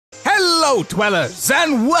Hello, dwellers,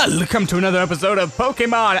 and welcome to another episode of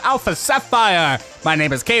Pokémon Alpha Sapphire. My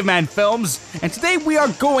name is CavemanFilms, and today we are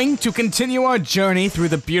going to continue our journey through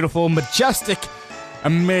the beautiful, majestic,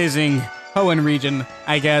 amazing Hoenn region,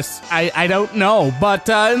 I guess. I don't know, but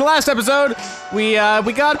in the last episode, we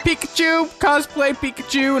got Pikachu, cosplay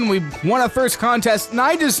Pikachu, and we won our first contest, and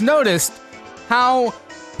I just noticed how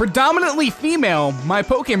predominantly female my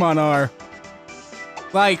Pokémon are.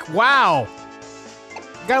 Like, wow.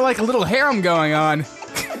 Got like a little harem going on.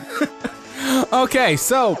 Okay,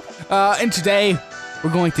 so, and today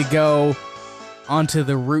we're going to go onto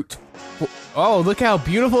the route. Oh, look how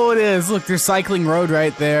beautiful it is. Look, there's cycling road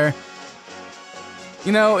right there.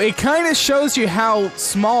 You know, it kind of shows you how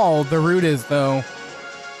small the route is, though,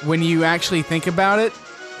 when you actually think about it.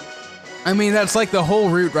 I mean, that's like the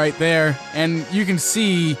whole route right there, and you can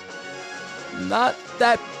see not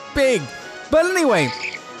that big. But anyway,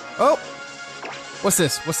 oh. What's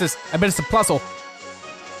this? What's this? I bet it's a Plusle.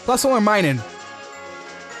 Plusle or Minun?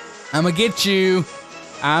 I'ma get you.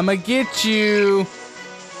 I'ma get you.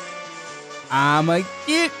 I'ma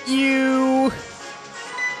get you.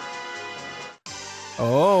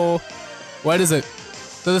 Oh. What is it?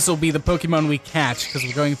 So this will be the Pokemon we catch, because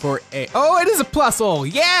we're going for a... Oh, it is a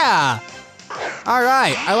Plusle! Yeah!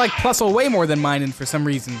 Alright, I like Plusle way more than Minun for some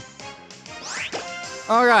reason.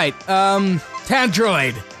 Alright,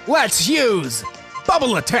 Tandroid, let's use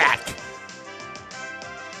Bubble Attack!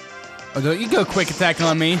 Oh, don't you go quick attack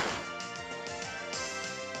on me.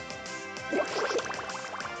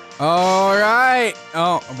 Alright!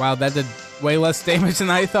 Oh, wow, that did way less damage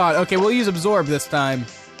than I thought. Okay, we'll use Absorb this time.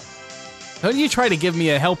 Don't you try to give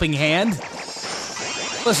me a helping hand?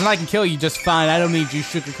 Listen, I can kill you just fine. I don't need you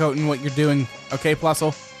sugarcoating what you're doing. Okay,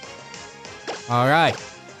 Plusle? Alright.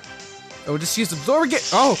 So we'll just use Absorb again.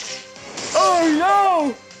 Oh! Oh,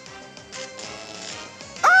 no!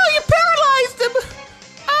 Oh, you paralyzed him!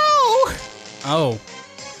 Oh! Oh.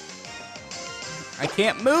 I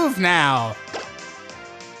can't move now.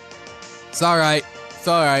 It's alright. It's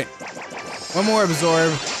alright. One more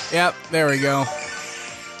Absorb. Yep, there we go.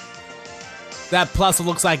 That Plusle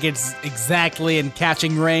looks like it's exactly in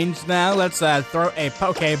catching range now. Let's throw a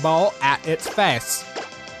Pokeball at its face.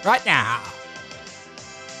 Right now.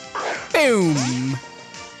 Boom!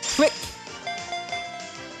 Click.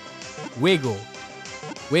 Wiggle.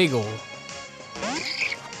 Wiggle.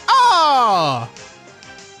 Oh!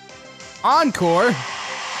 Encore.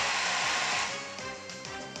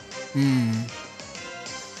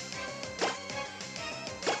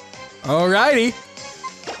 Alrighty.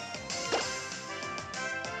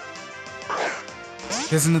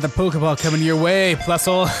 There's another Pokeball coming your way,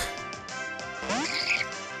 Plusle.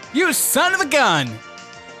 You son of a gun!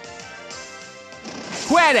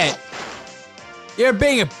 Quit it! You're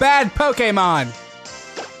being a bad Pokemon!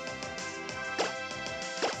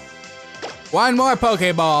 One more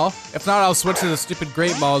Pokeball. If not, I'll switch to the stupid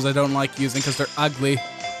Great Balls I don't like using because they're ugly.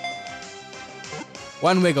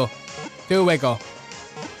 One Wiggle. Two Wiggle.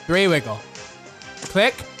 Three Wiggle.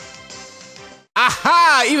 Click.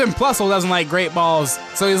 Aha! Even Plusle doesn't like Great Balls.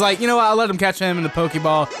 So he's like, you know what, I'll let him catch him in the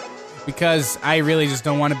Pokeball because I really just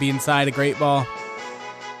don't want to be inside a Great Ball.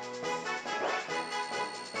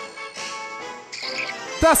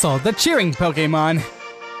 Plusle, the cheering Pokemon.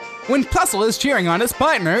 When Plusle is cheering on its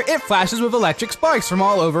partner, it flashes with electric sparks from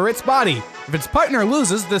all over its body. If its partner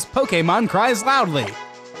loses, this Pokemon cries loudly.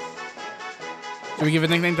 Should we give a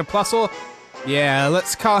nickname to Plusle? Yeah,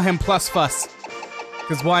 let's call him Plus Fuss.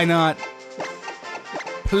 Because why not?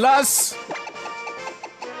 Plus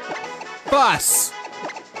Fuss.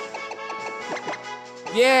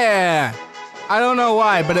 Yeah. I don't know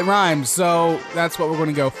why, but it rhymes, so that's what we're going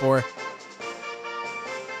to go for.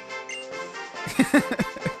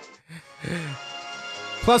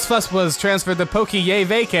 Plus Fuss was transferred to Poké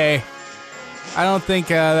Vacay. I don't think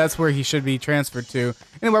that's where he should be transferred to.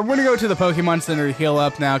 Anyway, we're gonna go to the Pokemon Center to heal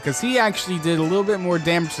up now, because he actually did a little bit more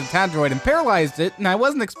damage to Tandroid and paralyzed it, and I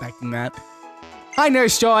wasn't expecting that. Hi,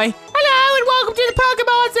 Nurse Joy. Hello, and welcome to the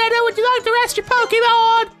Pokemon Center. Would you like to rest your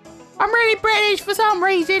Pokemon? I'm really British for some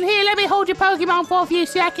reason. Here, let me hold your Pokemon for a few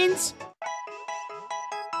seconds.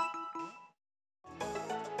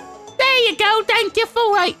 There you go. Thank you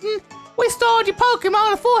for waiting. Restored your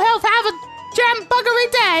Pokemon to full health. Have a jam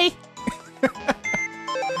buggery day.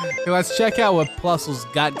 Okay, let's check out what Plusle's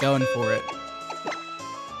got going for it.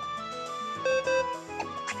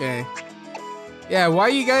 Okay. Yeah, why are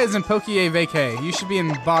you guys in Poké Vacay? You should be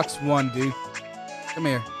in box 1, dude. Come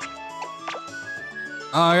here.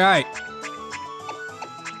 Alright.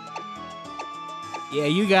 Yeah,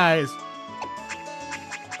 you guys.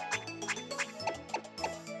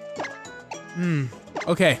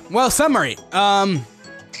 Okay, well, summary.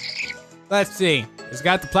 Let's see. It's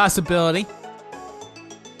got the plus ability.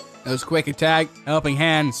 Knows quick attack, helping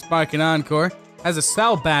hand, spark and encore. Has a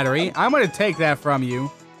cell battery. I'm gonna take that from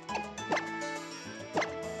you.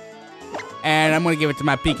 And I'm gonna give it to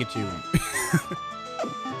my Pikachu.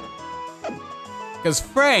 Because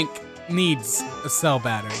Frank needs a cell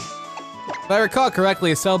battery. If I recall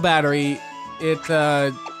correctly, a cell battery,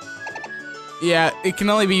 yeah, it can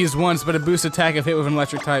only be used once, but it boosts attack if hit with an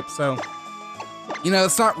electric type, so. You know,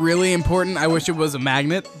 it's not really important. I wish it was a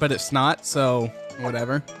magnet, but it's not, so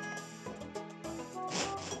whatever.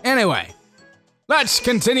 Anyway, let's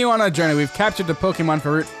continue on our journey. We've captured the Pokemon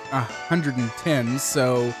for Route 110,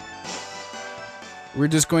 so we're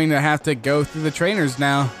just going to have to go through the trainers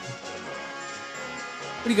now.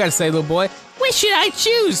 What do you got to say, little boy? Which should I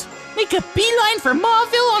choose? Make a beeline for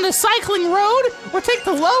Mauville on the cycling road, or take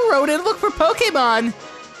the low road and look for Pokemon?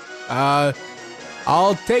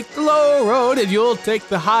 I'll take the low road and you'll take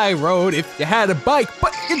the high road if you had a bike,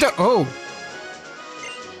 but you don't. Oh.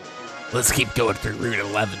 Let's keep going through Route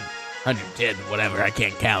 11, 110, whatever, I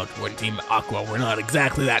can't count. We're in Team Aqua, we're not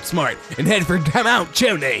exactly that smart. And head for Mount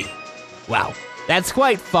Chimney. Wow, that's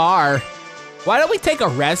quite far. Why don't we take a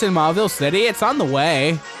rest in Mauville City? It's on the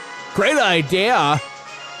way. Great idea.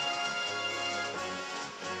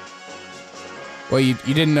 Well, you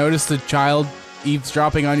didn't notice the child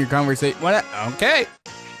eavesdropping on your conversation? What? Okay.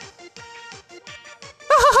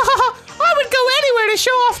 I would go anywhere to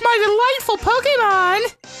show off my delightful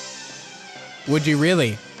Pokemon. Would you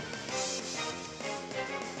really?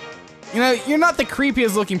 You know, you're not the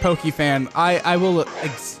creepiest looking Poke fan. I will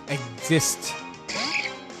exist.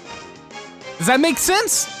 Does that make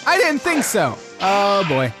sense? I didn't think so. Oh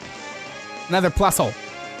boy. Another Plusle.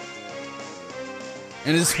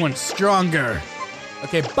 And this one's stronger.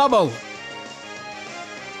 Okay, Bubble.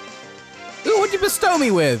 Ooh, what'd you bestow me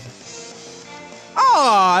with?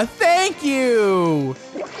 Aw, thank you.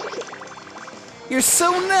 You're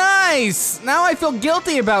so nice. Now I feel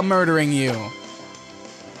guilty about murdering you.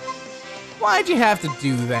 Why'd you have to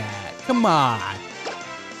do that? Come on.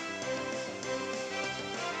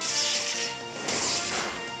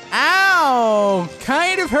 Ow,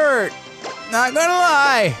 kind of hurt. Not gonna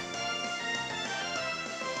lie.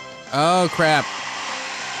 Oh, crap.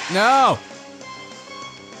 No.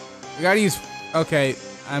 I gotta use, okay.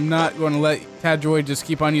 I'm not gonna let Tadroid just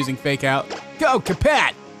keep on using Fake Out. Go,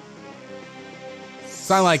 Capet! It's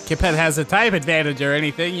not like Capet has a type advantage or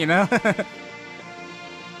anything, you know?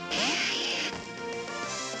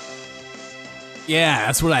 Yeah,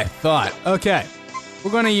 that's what I thought. Okay.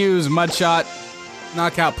 We're gonna use Mudshot.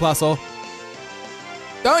 Knock out Plusle.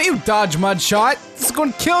 Don't you dodge Mudshot! This is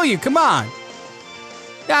gonna kill you, come on!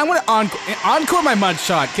 Yeah, I'm gonna encore my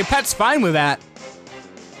Mudshot. Capet's fine with that.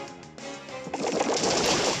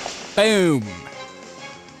 Boom.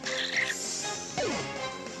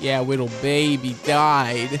 Yeah, little baby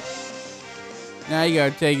died. Now you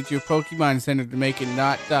gotta take it to a Pokemon Center to make it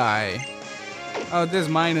not die. Oh, this is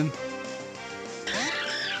mine.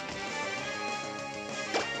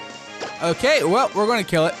 Okay, well, we're gonna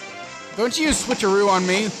kill it. Don't you use Switcheroo on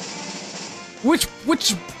me.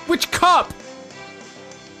 Which cup?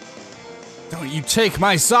 Don't you take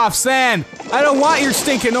my soft sand. I don't want your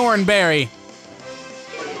stinking Oranberry.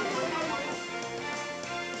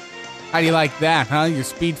 How do you like that, huh? Your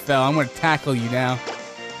speed fell. I'm gonna tackle you now.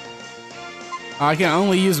 Oh, I can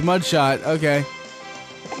only use Mudshot. Okay.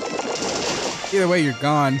 Either way, you're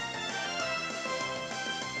gone.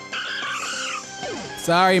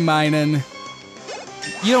 Sorry, Minun.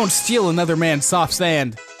 You don't steal another man's soft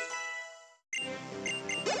sand.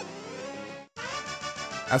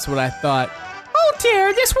 That's what I thought. Oh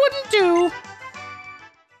dear, this wouldn't do.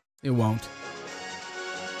 It won't.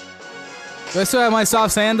 Do I still have my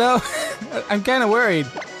soft sand though? I'm kind of worried.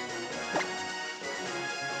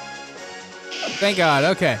 Thank God,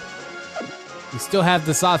 okay. We still have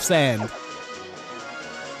the soft sand.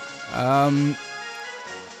 I'm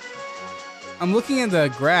looking at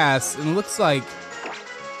the grass and it looks like...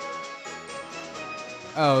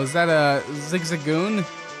 Oh, is that a Zigzagoon?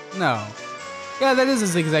 No. Yeah, that is a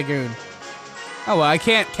Zigzagoon. Oh well, I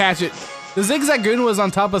can't catch it. The Zigzagoon was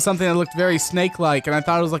on top of something that looked very snake-like, and I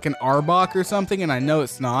thought it was like an Arbok or something, and I know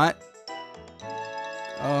it's not.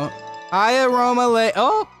 Hi, Aroma.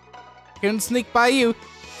 Oh, couldn't sneak by you.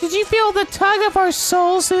 Did you feel the tug of our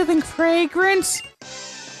soul-soothing fragrance?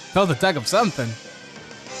 Felt the tug of something.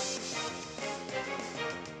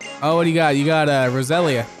 Oh, what do you got? You got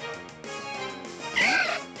Roselia.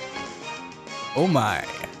 Oh my.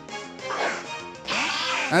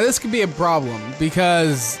 Now this could be a problem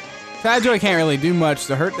because Tadjoy can't really do much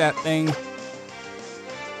to hurt that thing.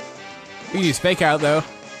 We can use fake out though.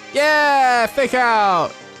 Yeah, fake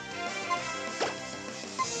out.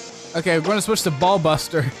 Okay, we're gonna switch to Ball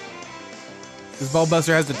Buster. Because Ball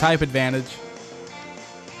Buster has the type advantage.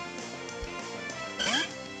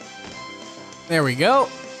 There we go.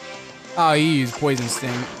 Oh, you use Poison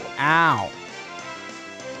Sting. Ow.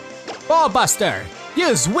 Ball Buster,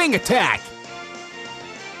 use Wing Attack.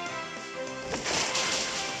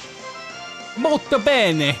 Molto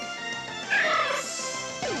bene.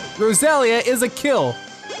 Roselia is a kill.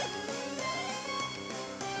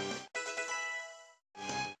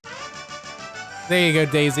 There you go,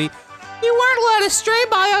 Daisy. You weren't led astray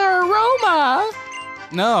by our aroma.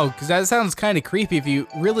 No, because that sounds kind of creepy if you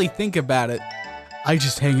really think about it. I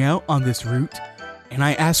just hang out on this route, and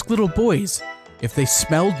I ask little boys if they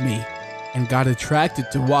smelled me and got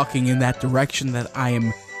attracted to walking in that direction that I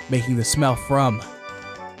am making the smell from.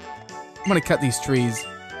 I'm gonna cut these trees.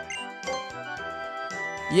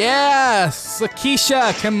 Yes,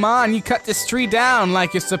 Lakeisha, come on, you cut this tree down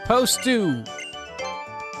like you're supposed to.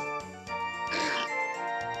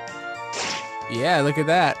 Yeah, look at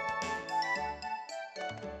that.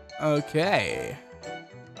 Okay.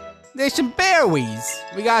 There's some berries.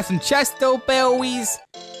 We got some chesto berries.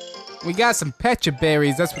 We got some pecha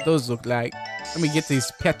berries. That's what those look like. Let me get these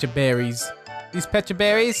pecha berries. These pecha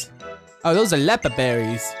berries? Oh, those are leper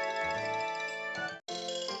berries.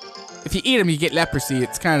 If you eat them, you get leprosy.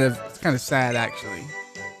 It's kind of sad, actually.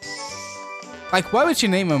 Like, why would you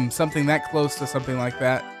name them something that close to something like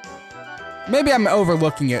that? Maybe I'm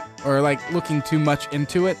overlooking it, or like looking too much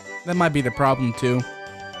into it. That might be the problem too.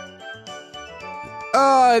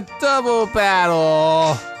 Oh, double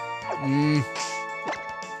battle!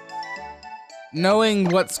 Knowing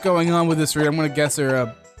what's going on with this route, I'm gonna guess they're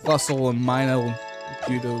a Plusle and Minor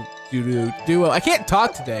duo. I can't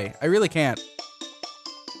talk today. I really can't.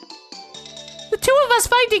 The two of us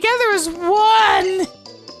fight together as one.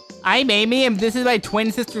 I'm Amy, and this is my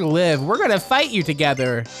twin sister Liv. We're gonna fight you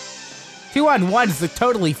together. 2-on-1 is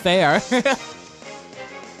totally fair.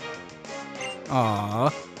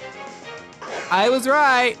 Aww. I was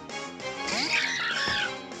right.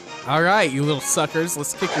 Alright, you little suckers.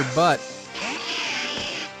 Let's kick your butt.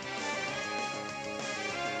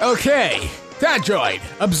 Okay. Tadroid,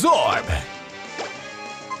 absorb.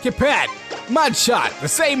 Kipet, Mud Shot, the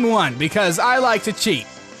same one, because I like to cheat.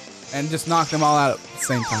 And just knock them all out at the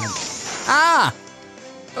same time. Ah!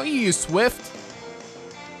 Don't you use Swift?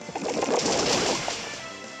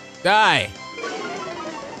 Die.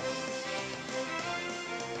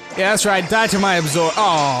 Yeah, that's right. Die to my absorb.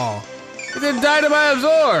 Oh, it didn't die to my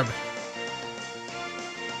absorb.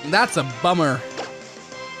 That's a bummer.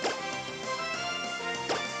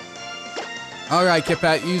 All right,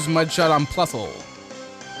 Kitpat, use Mud Shot on Plusle.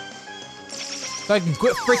 So I can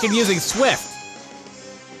quit freaking using Swift.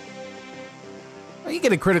 Well, you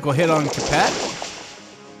get a critical hit on Kitpat.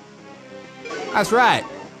 That's right.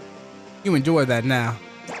 You enjoy that now.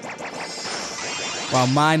 While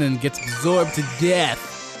Minun gets absorbed to death.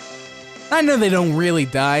 I know they don't really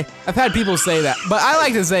die. I've had people say that, but I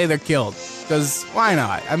like to say they're killed. Because why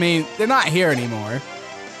not? I mean, they're not here anymore.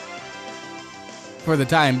 For the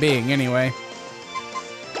time being, anyway.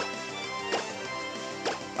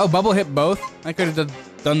 Oh, Bubble hit both? I could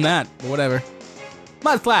have done that, but whatever.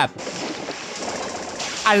 Mud Flap!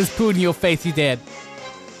 I just pooed in your face, you did.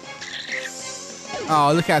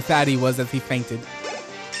 Oh, look how sad he was as he fainted.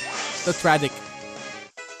 So tragic.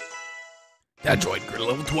 That droid grew to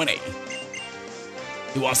level 20.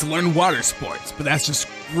 He wants to learn water sports, but that's just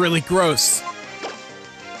really gross.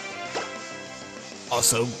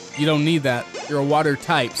 Also, you don't need that. You're a water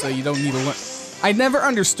type, so you don't need to learn. I never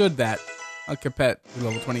understood that. Oh, Capet,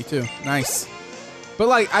 level 22. Nice. But,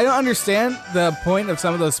 like, I don't understand the point of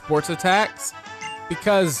some of those sports attacks,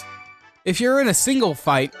 because if you're in a single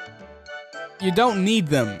fight, you don't need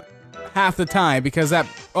them half the time, because that...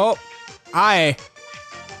 Oh,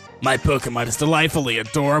 My Pokemon is delightfully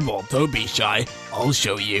adorable. Don't be shy. I'll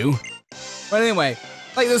show you. But anyway,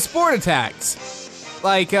 like the sport attacks.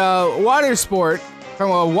 Like, water sport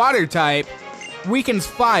from a water type weakens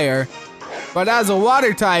fire. But as a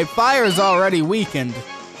water type, fire is already weakened.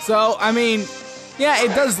 So, I mean, yeah, it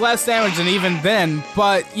does less damage than even then,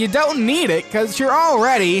 but you don't need it because you're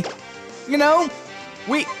already, you know,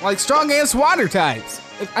 weak, like strong against water types.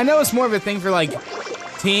 I know it's more of a thing for like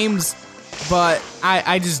teams, but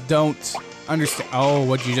I just don't understand. Oh,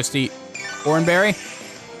 what'd you just eat? Oranberry?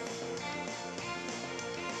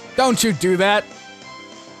 Don't you do that.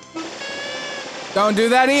 Don't do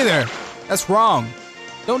that either. That's wrong.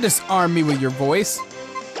 Don't disarm me with your voice.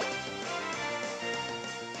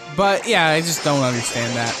 But yeah, I just don't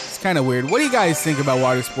understand that. kind of weird. What do you guys think about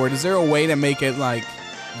water sport? Is there a way to make it, like,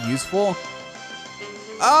 useful?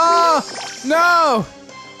 Oh, no!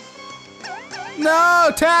 No,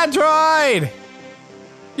 Tadroid!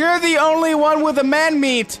 You're the only one with a man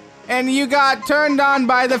meat, and you got turned on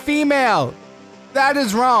by the female. That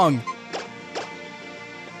is wrong.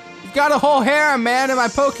 You've got a whole harem, man, in my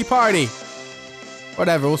Poke Party.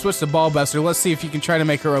 Whatever, we'll switch to Ballbuster. Let's see if you can try to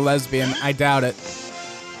make her a lesbian. I doubt it.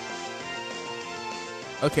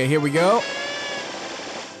 Okay, here we go.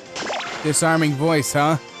 Disarming voice,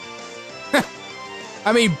 huh?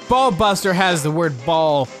 I mean, Ballbuster has the word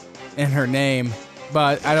ball in her name,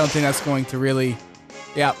 but I don't think that's going to really...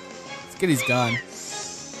 Yep, Skitty's gone.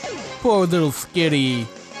 Poor little Skitty.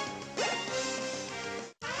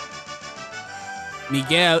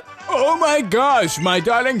 Miguel. Oh my gosh, my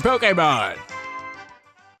darling Pokemon!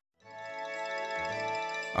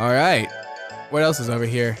 Alright, what else is over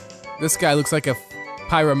here? This guy looks like a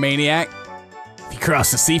pyromaniac. If you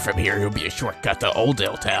cross the sea from here, it'll be a shortcut to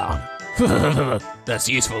Oldale Town. That's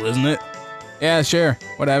useful, isn't it? Yeah, sure,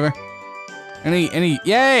 whatever.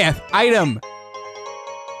 Yeah, item!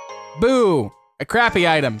 Boo! A crappy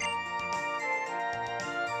item.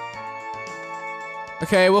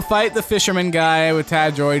 Okay, we'll fight the fisherman guy with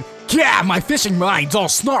Tadroid. Yeah, my fishing line's all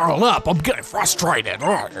snarled up. I'm getting frustrated.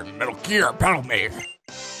 Oh, Metal Gear, battle me.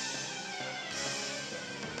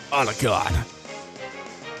 Oh my god.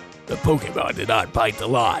 The Pokemon did not bite the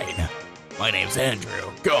line. My name's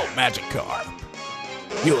Andrew. Go, Magikarp.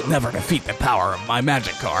 You'll never defeat the power of my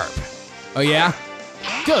Magikarp. Oh yeah?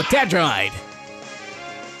 Go, Tadroid.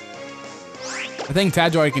 I think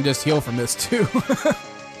Tadroid can just heal from this too.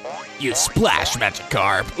 You splash,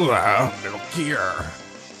 Magikarp. Metal Gear.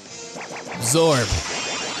 Absorb.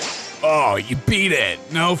 Oh, you beat it.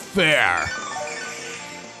 No fair.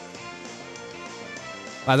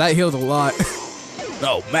 Wow, that healed a lot.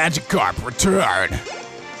 No, Magikarp, return.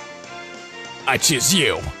 I choose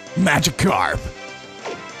you, Magikarp.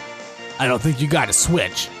 I don't think you got a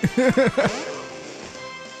switch.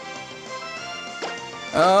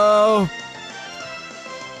 Oh.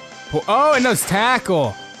 Oh, and those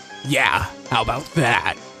tackle. Yeah, how about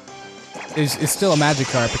that? It's still a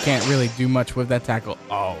Magikarp. I can't really do much with that tackle.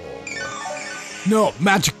 Oh. No,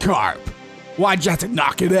 Magikarp. Why'd you have to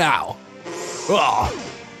knock it out? Oh,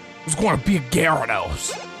 it was going to be a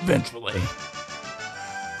Gyarados, eventually.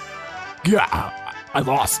 Yeah, I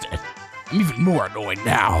lost it. I'm even more annoyed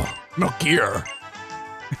now. Metal Gear.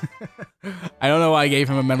 I don't know why I gave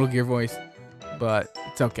him a Metal Gear voice, but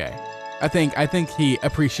it's okay. I think he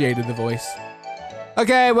appreciated the voice.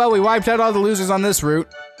 Okay, well, we wiped out all the losers on this route.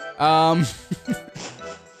 Oh,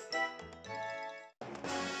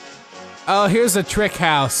 here's a trick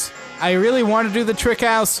house. I really want to do the trick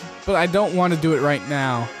house, but I don't want to do it right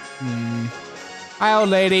now. Hi, old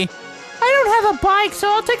lady. I don't have a bike, so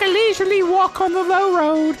I'll take a leisurely walk on the low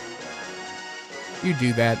road. You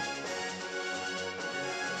do that.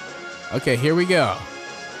 Okay, here we go.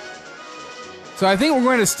 So I think we're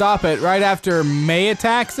going to stop it right after May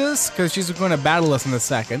attacks us, because she's going to battle us in a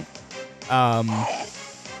second. Ew,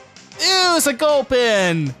 it's a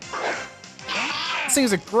Gulpin! These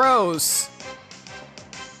things are gross.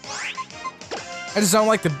 I just don't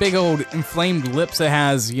like the big old inflamed lips it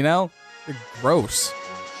has, you know? They're gross.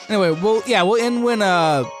 Anyway, we'll end when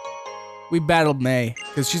we battled May,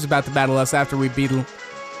 because she's about to battle us after we beetle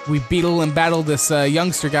and battle this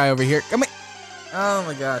youngster guy over here. Come here. Oh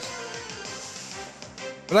my gosh.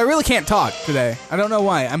 But I really can't talk today. I don't know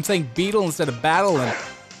why. I'm saying beetle instead of battle, and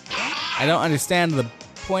I don't understand the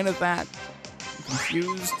point of that. I'm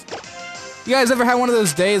confused. You guys ever had one of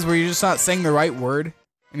those days where you're just not saying the right word,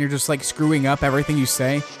 and you're just like screwing up everything you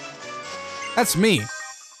say? That's me.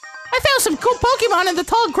 I found some cool Pokemon in the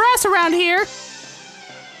tall grass around here.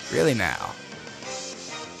 Really now?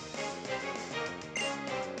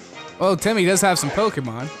 Well, Timmy does have some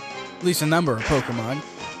Pokemon. At least a number of Pokemon.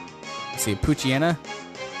 Let's see, Poochyena.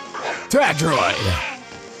 Tadroid!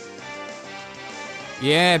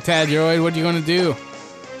 Yeah, Tadroid, what are you gonna do?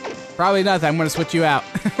 Probably nothing, I'm gonna switch you out.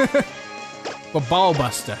 For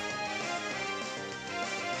Ballbuster.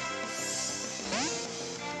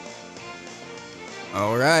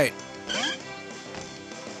 Alright.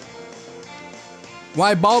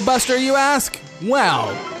 Why Ballbuster, you ask?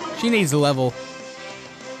 Well, she needs a level.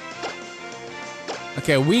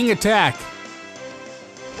 Okay, wing attack.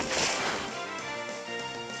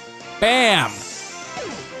 Bam!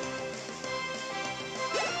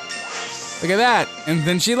 Look at that, and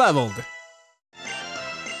then she leveled.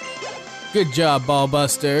 Good job,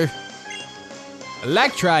 Ballbuster.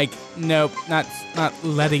 Electrike? Nope, not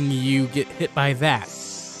letting you get hit by that.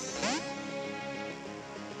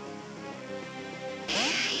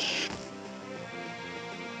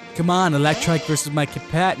 Come on, Electrike versus my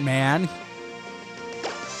Capet, man.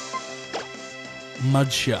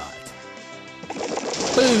 Mudshot.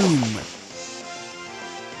 Boom.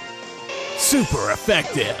 Super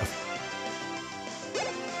effective.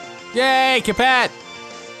 Yay, Capet.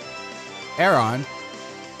 Aeron.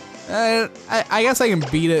 I guess I can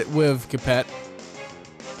beat it with Capet.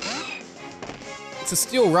 It's a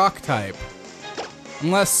steel rock type.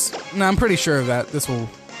 Unless, no, I'm pretty sure of that. This will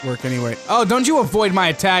work anyway. Oh, don't you avoid my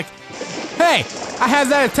attack. Hey, I have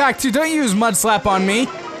that attack too. Don't use Mud Slap on me.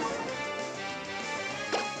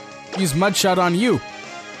 Use Mud Shot on you.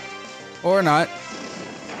 Or not.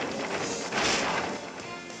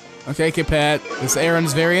 Okay, Capet. This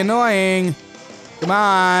Aeron's very annoying. Come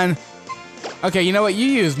on. Okay, you know what? You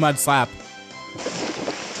use Mud Slap.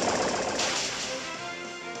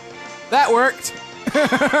 That worked.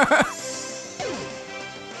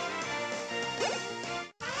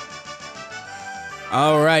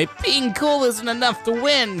 Alright, being cool isn't enough to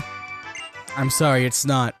win. I'm sorry, it's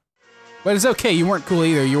not. But it's okay, you weren't cool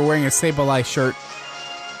either. You were wearing a Sableye shirt.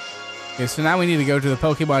 Okay, so now we need to go to the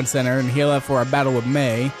Pokemon Center and heal up for our battle with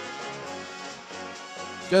May.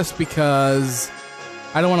 Just because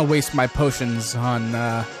I don't want to waste my potions on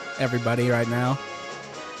everybody right now.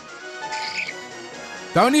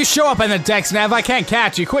 Don't you show up in the Dex Nav, I can't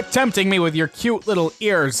catch you. Quit tempting me with your cute little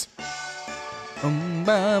ears. Boom,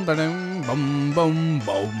 bum, ba-dum, bum, bum,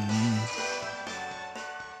 bum.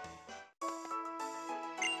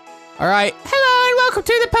 Alright. Hello and welcome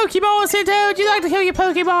to the Pokemon Center. Would you like to kill your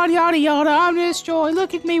Pokemon? Yada yada. I'm this Joy.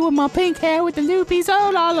 Look at me with my pink hair with the loopies. Oh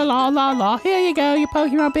la la la la la. Here you go. Your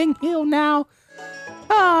Pokemon being healed now.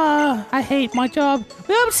 Ah, I hate my job.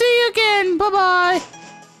 We'll see you again. Bye bye.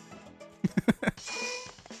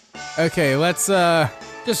 Okay, let's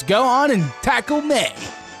just go on and tackle May.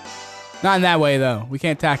 Not in that way though. We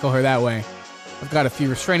can't tackle her that way. I've got a few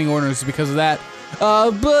restraining orders because of that.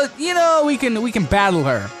 But you know, we can battle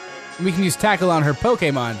her. We can use tackle on her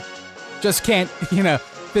Pokemon. Just can't, you know,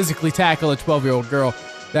 physically tackle a 12-year-old girl.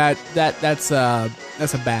 That's a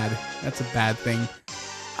bad thing.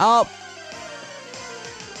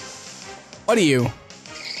 What are you?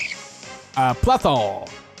 Pluthal.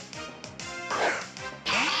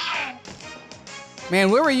 Man,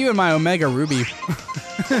 where were you in my Omega Ruby?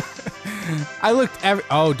 I looked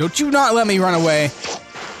oh, don't you not let me run away.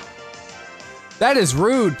 That is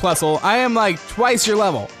rude, Plusle. I am like twice your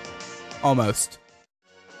level. Almost.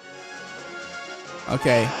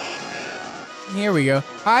 Okay. Here we go.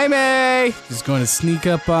 Hi, May! Just going to sneak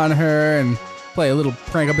up on her and play a little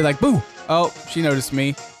prank. I'll be like, boo! Oh, she noticed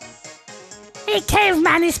me. Hey,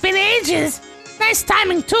 caveman, it's been ages. Nice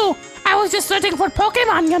timing, too. I was just searching for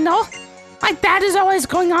Pokemon, you know? My dad is always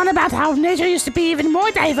going on about how nature used to be even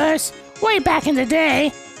more diverse, way back in the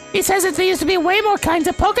day. He says that there used to be way more kinds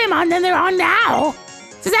of Pokemon than there are now.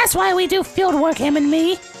 So that's why we do field work, him and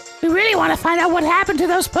me. We really want to find out what happened to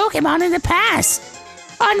those Pokemon in the past.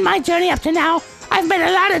 On my journey up to now, I've met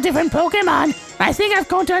a lot of different Pokemon. I think I've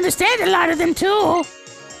grown to understand a lot of them too.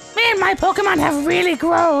 Me and my Pokemon have really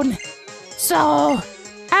grown. So,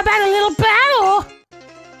 how about a little battle?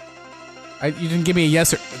 You didn't give me a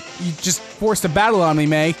yes or... You just forced a battle on me,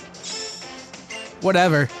 May.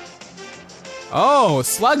 Whatever. Oh,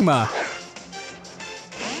 Slugma.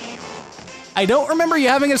 I don't remember you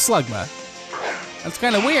having a Slugma. That's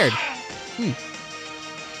kind of weird.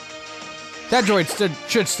 That droid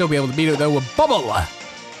should still be able to beat it, though, with Bubble.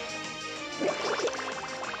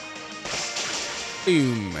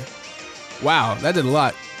 Boom. Wow, that did a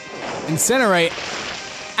lot. Incinerate.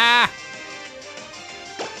 Ah!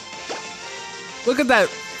 Look at that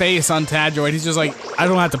face on Tadroid. He's just like, I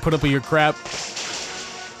don't have to put up with your crap.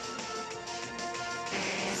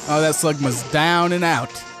 Oh, that Slugma's down and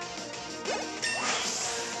out.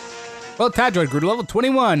 Well, Tadroid grew to level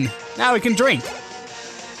 21. Now we can drink.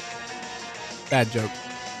 Bad joke.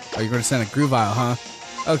 Oh, you're going to send a Groovile, huh?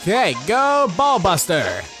 Okay, go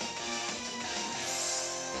Ballbuster.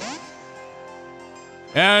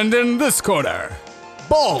 And in this corner,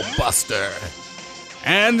 Ballbuster.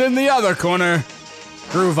 And in the other corner,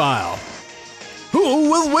 Groovile. who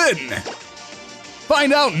will win?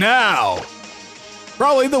 Find out now.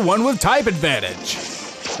 Probably the one with type advantage.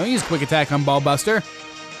 Don't use Quick Attack on Ballbuster.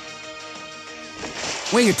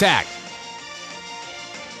 Wing Attack.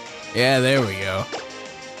 Yeah, there we go.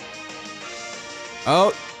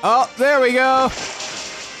 Oh, there we go.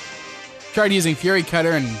 Tried using Fury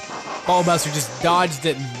Cutter and Ballbuster just dodged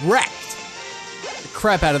it and wrecked the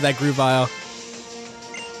crap out of that Groovile.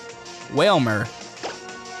 Whalmer.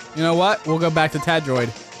 You know what? We'll go back to Tadroid.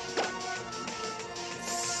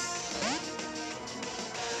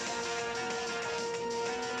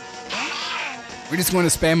 We're just going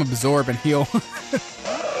to spam absorb and heal.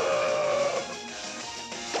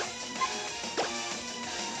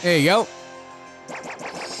 There you go.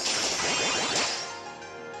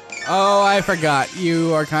 Oh, I forgot.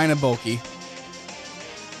 You are kind of bulky.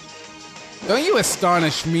 Don't you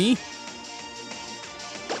astonish me.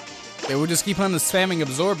 Okay, we'll just keep on the spamming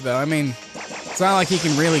absorb though. I mean, it's not like he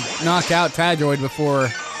can really knock out Tadroid before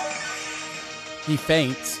he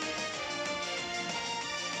faints.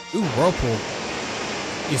 Ooh, Whirlpool.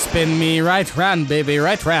 You spin me right round, baby,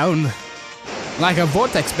 right round. Like a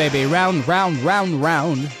vortex, baby, round, round, round,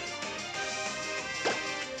 round.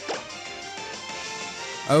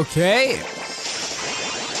 Okay.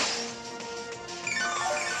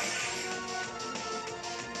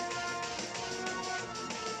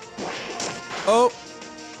 Oh,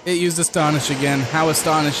 it used Astonish again. How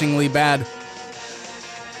astonishingly bad.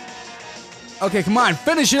 Okay, come on,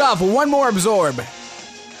 finish it off with one more absorb.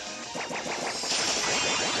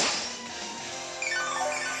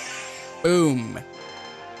 Boom.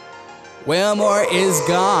 Wilmore is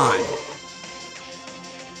gone.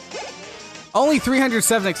 Only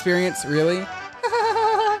 307 experience, really?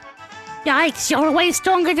 Yikes, you're way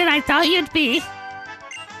stronger than I thought you'd be.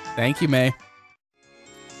 Thank you, May.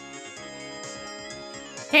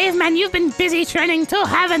 Caveman, you've been busy training too,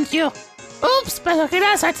 haven't you? Oops, but look at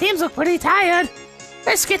us, our teams look pretty tired.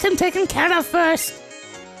 Let's get them taken care of first.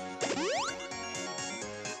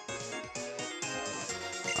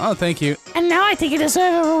 Oh, thank you. And now I think you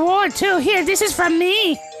deserve a reward too. Here, this is from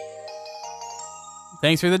me.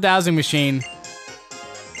 Thanks for the dowsing machine.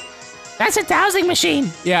 That's a dowsing machine.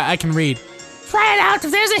 Yeah, I can read. Try it out. If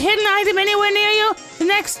there's a hidden item anywhere near you,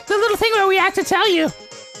 the little thing will react to tell you.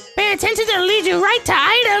 Pay attention to lead you right to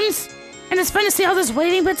items. And it's fun to see all those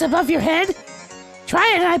waving bits above your head.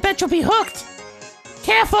 Try it and I bet you'll be hooked.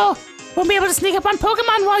 Careful. Won't be able to sneak up on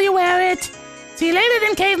Pokemon while you wear it. See you later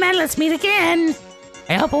then, Caveman. Let's meet again.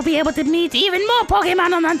 I hope we'll be able to meet even more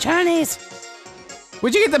Pokemon on our journeys.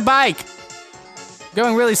 Where'd you get the bike?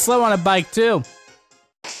 Going really slow on a bike, too.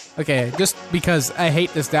 Okay, just because I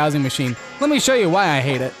hate this dowsing machine. Let me show you why I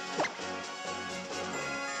hate it.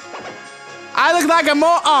 I look like a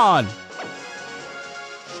moron!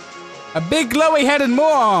 A big glowy-headed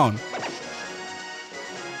moron!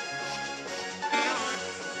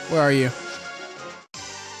 Where are you?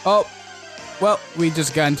 Oh, well, we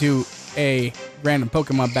just got into a random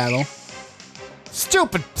Pokemon battle.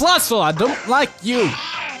 Stupid Plusle, I don't like you!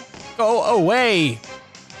 Go away!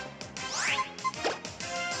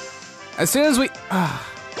 As soon as we... it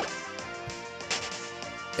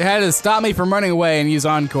had to stop me from running away and use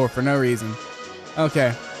Encore for no reason.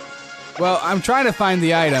 Okay. Well, I'm trying to find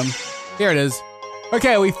the item. Here it is.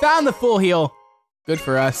 Okay, we found the full heal. Good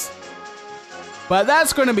for us. But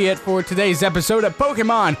that's going to be it for today's episode of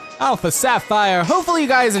Pokemon Alpha Sapphire. Hopefully you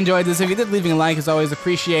guys enjoyed this. If you did, leaving a like is always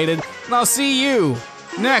appreciated. And I'll see you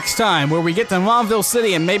next time where we get to Monville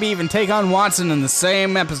City and maybe even take on Watson in the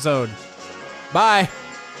same episode. Bye.